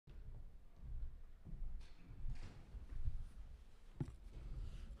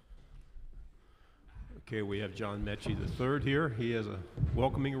Okay, we have John Metchie III here. He has a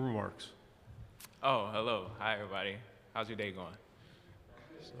welcoming remarks. Oh, hello. Hi, everybody. How's your day going?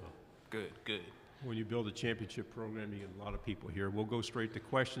 So, Good, good. when you build a championship program, you get a lot of people here. We'll go straight to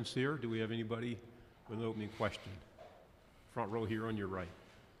questions here. Do we have anybody with an opening question? Front row here on your right.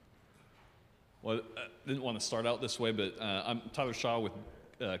 Well, I didn't want to start out this way, but I'm Tyler Shaw with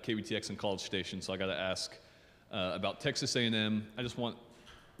KBTX and College Station, so I got to ask about Texas A&M.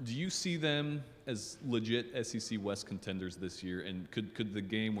 Do you see them as legit SEC West contenders this year? And could the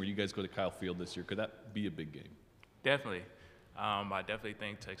game where you guys go to Kyle Field this year, could that be a big game? Definitely. I definitely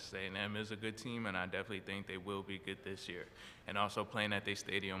think Texas A&M is a good team, and I definitely think they will be good this year. And also playing at their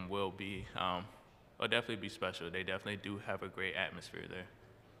stadium will definitely be special. They definitely do have a great atmosphere there.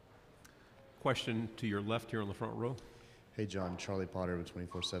 Question to your left here on the front row. Hey, John. Charlie Potter with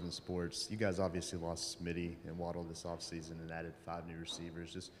 24/7 Sports. You guys obviously lost Smitty and Waddle this offseason and added 5 new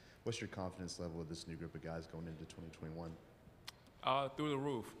receivers. Just what's your confidence level with this new group of guys going into 2021? Through the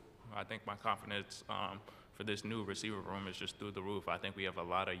roof. I think my confidence for this new receiver room is just through the roof. I think we have a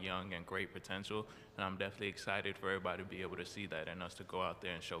lot of young and great potential, and I'm definitely excited for everybody to be able to see that and us to go out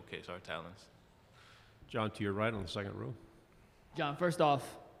there and showcase our talents. John, to your right on the second row. John, first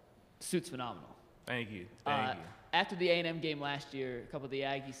off, suit's phenomenal. Thank you. Thank you. After the A&M game last year, a couple of the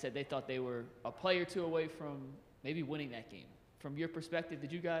Aggies said they thought they were a play or two away from maybe winning that game. From your perspective,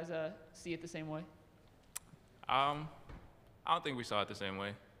 did you guys see it the same way? I don't think we saw it the same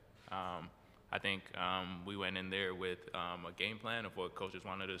way. I think we went in there with a game plan of what coaches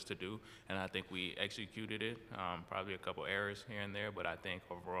wanted us to do, and I think we executed it. Probably a couple errors here and there, but I think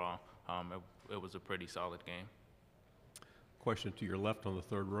overall it was a pretty solid game. Question to your left on the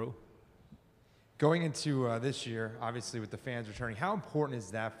third row. Going into this year, obviously with the fans returning, how important is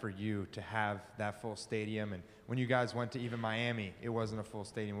that for you to have that full stadium? And when you guys went to even Miami, it wasn't a full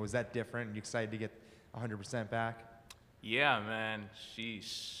stadium. Was that different? Are you excited to get 100% back? Yeah, man.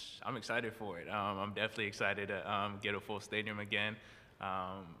 Sheesh. I'm excited for it. I'm definitely excited to get a full stadium again,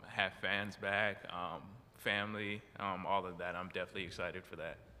 have fans back, family, all of that. I'm definitely excited for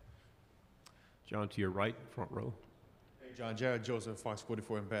that. John, to your right, front row. Hey, John, Jared Joseph, Fox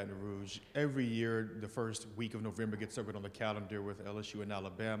 44 in Baton Rouge. Every year, the first week of November gets circled on the calendar with LSU and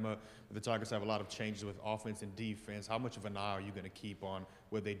Alabama. The Tigers have a lot of changes with offense and defense. How much of an eye are you going to keep on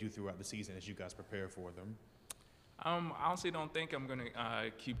what they do throughout the season as you guys prepare for them? I honestly don't think I'm going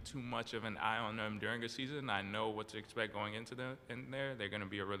to keep too much of an eye on them during the season. I know what to expect going into in there. They're going to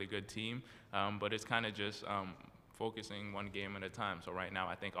be a really good team, but it's kind of just focusing one game at a time. So right now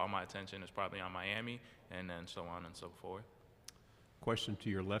I think all my attention is probably on Miami and then so on and so forth. Question to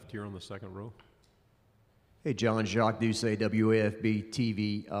your left here on the second row. Hey, John, Jacques Doucet, WAFB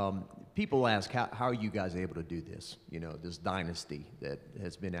TV. People ask, how are you guys able to do this? You know, this dynasty that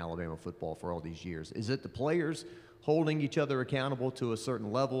has been Alabama football for all these years. Is it the players holding each other accountable to a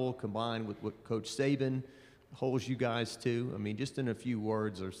certain level combined with what Coach Saban holds you guys to? I mean, just in a few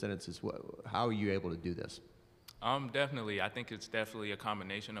words or sentences, how are you able to do this? Definitely. I think it's definitely a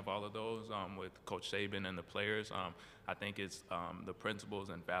combination of all of those with Coach Saban and the players. I think it's the principles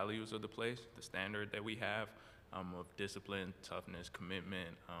and values of the place, the standard that we have of discipline, toughness,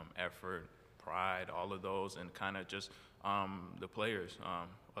 commitment, effort, pride, all of those, and kind of just the players,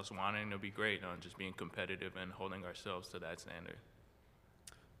 us wanting to be great, just being competitive and holding ourselves to that standard.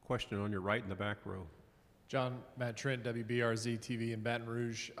 Question on your right in the back row. John, Matt Trent, WBRZ TV in Baton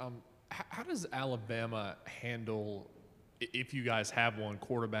Rouge. How does Alabama handle, if you guys have one,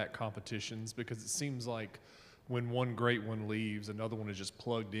 quarterback competitions? Because it seems like when one great one leaves, another one is just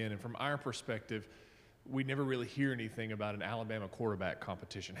plugged in. And from our perspective, we never really hear anything about an Alabama quarterback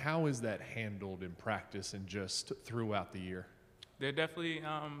competition. How is that handled in practice and just throughout the year? There definitely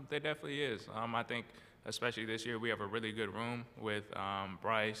is. I think, especially this year, we have a really good room with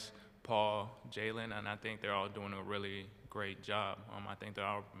Bryce, Paul, Jalen, and I think they're all doing a really great job. I think they're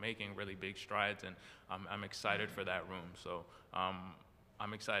all making really big strides, and I'm excited for that room. So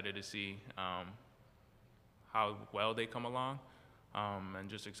I'm excited to see how well they come along, and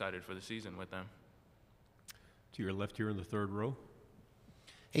just excited for the season with them. To your left here in the third row.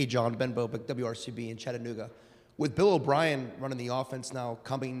 Hey, John, Ben Bobick, WRCB in Chattanooga. With Bill O'Brien running the offense now,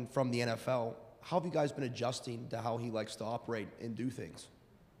 coming from the NFL, how have you guys been adjusting to how he likes to operate and do things?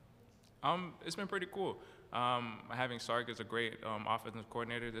 It's been pretty cool. Having Sark as a great offensive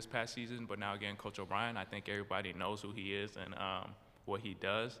coordinator this past season, but now again, Coach O'Brien, I think everybody knows who he is and what he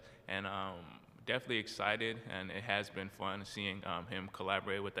does, and definitely excited, and it has been fun seeing him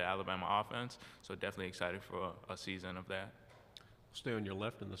collaborate with the Alabama offense, so definitely excited for a season of that. Stay on your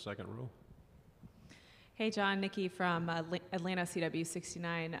left in the second row. Hey, John, Nikki from Atlanta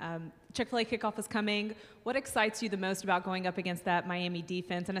CW69. Chick-fil-A kickoff is coming. What excites you the most about going up against that Miami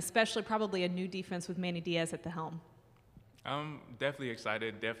defense, and especially probably a new defense with Manny Diaz at the helm? I'm definitely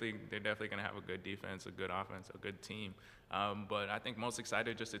excited. They're definitely going to have a good defense, a good offense, a good team. But I think most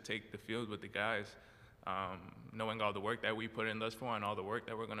excited just to take the field with the guys, knowing all the work that we put in thus far and all the work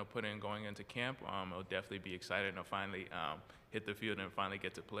that we're going to put in going into camp. I'll definitely be excited to finally hit the field and finally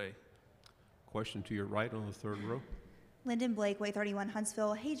get to play. Question to your right on the third row. Lyndon Blake, Way 31,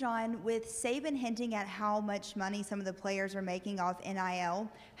 Huntsville. Hey, John, with Saban hinting at how much money some of the players are making off NIL,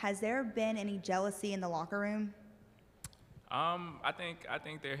 has there been any jealousy in the locker room? I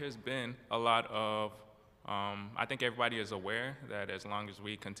think there has been a lot of. I think everybody is aware that as long as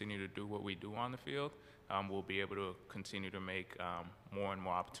we continue to do what we do on the field, we'll be able to continue to make more and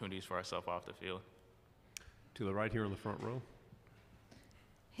more opportunities for ourselves off the field. To the right here on the front row.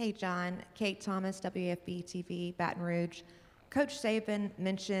 Hey, John. Kate Thomas, WFB TV, Baton Rouge. Coach Saban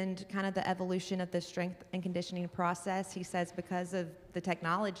mentioned kind of the evolution of the strength and conditioning process. He says because of the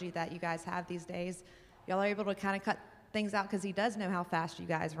technology that you guys have these days, y'all are able to kind of cut things out because he does know how fast you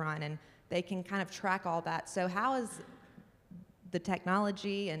guys run, and they can kind of track all that. So how has the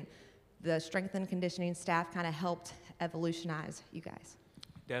technology and the strength and conditioning staff kind of helped evolutionize you guys?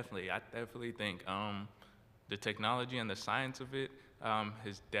 Definitely. I definitely think the technology and the science of it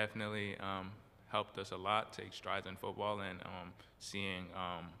has definitely helped us a lot take strides in football and seeing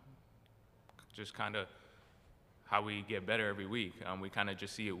just kind of how we get better every week. We kind of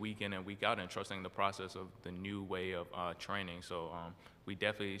just see it week in and week out and trusting the process of the new way of training. So we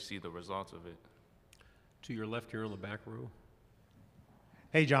definitely see the results of it. To your left here on the back row.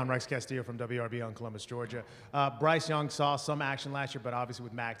 Hey, John, Rex Castillo from WRB on Columbus, Georgia. Bryce Young saw some action last year, but obviously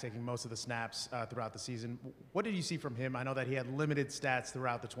with Mac taking most of the snaps throughout the season. What did you see from him? I know that he had limited stats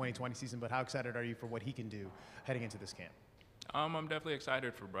throughout the 2020 season, but how excited are you for what he can do heading into this camp? I'm definitely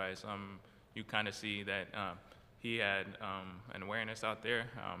excited for Bryce. You kind of see that he had an awareness out there.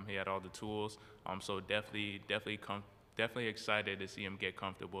 He had all the tools. So definitely excited to see him get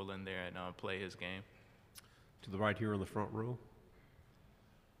comfortable in there and play his game. To the right here on the front row.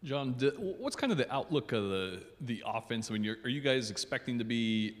 John, what's kind of the outlook of the offense? I mean, are you guys expecting to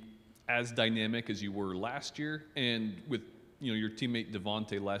be as dynamic as you were last year? And with your teammate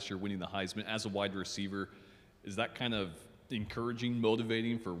Devontae last year winning the Heisman as a wide receiver, is that kind of encouraging,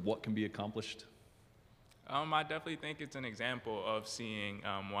 motivating for what can be accomplished? I definitely think it's an example of seeing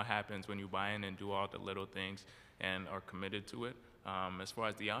what happens when you buy in and do all the little things and are committed to it. As far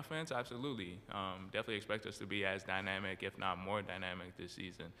as the offense, absolutely. Definitely expect us to be as dynamic, if not more dynamic this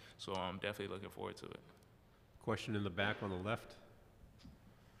season. So I'm definitely looking forward to it. Question in the back on the left.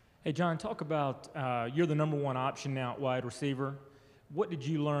 Hey, John, talk about you're the number one option now at wide receiver. What did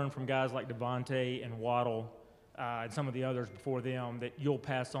you learn from guys like Devontae and Waddle and some of the others before them that you'll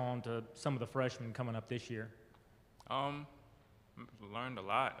pass on to some of the freshmen coming up this year? Learned a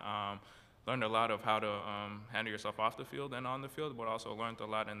lot. Learned a lot of how to handle yourself off the field and on the field, but also learned a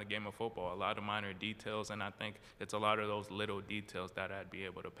lot in the game of football, a lot of minor details, and I think it's a lot of those little details that I'd be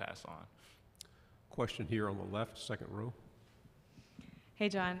able to pass on. Question here on the left, second row. Hey,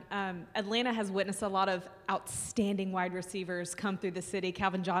 John. Atlanta has witnessed a lot of outstanding wide receivers come through the city.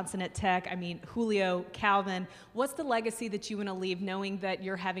 Calvin Johnson at Tech. Julio, Calvin. What's the legacy that you want to leave knowing that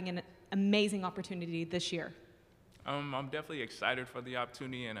you're having an amazing opportunity this year? I'm definitely excited for the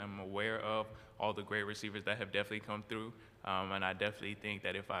opportunity, and I'm aware of all the great receivers that have definitely come through. And I definitely think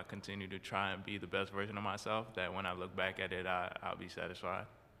that if I continue to try and be the best version of myself, that when I look back at it, I'll be satisfied.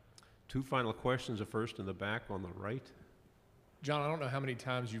 Two final questions. The first in the back on the right. John, I don't know how many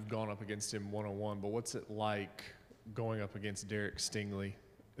times you've gone up against him one-on-one, but what's it like going up against Derek Stingley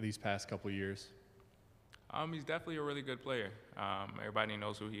these past couple of years? He's definitely a really good player. Everybody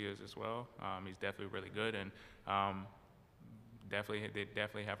knows who he is as well. He's definitely really good, and they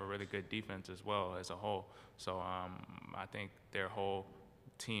definitely have a really good defense as well as a whole. So I think their whole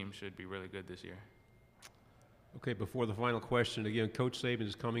team should be really good this year. Okay, before the final question, again, Coach Saban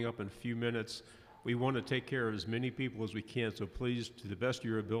is coming up in a few minutes. We want to take care of as many people as we can, so please, to the best of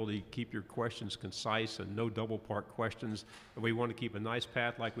your ability, keep your questions concise and no double-part questions. And we want to keep a nice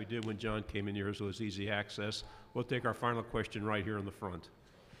path like we did when John came in here, so it's easy access. We'll take our final question right here in the front.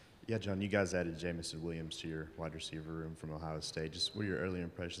 Yeah, John, you guys added Jamison Williams to your wide receiver room from Ohio State. Just what are your early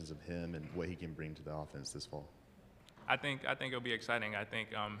impressions of him and what he can bring to the offense this fall? I think it'll be exciting. I think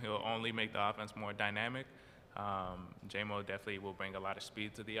he'll only make the offense more dynamic. J-Mo definitely will bring a lot of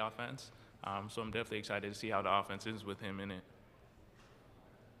speed to the offense. So I'm definitely excited to see how the offense is with him in it.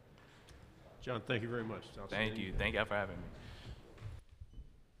 John, thank you very much. Thank you. Thank you for having me.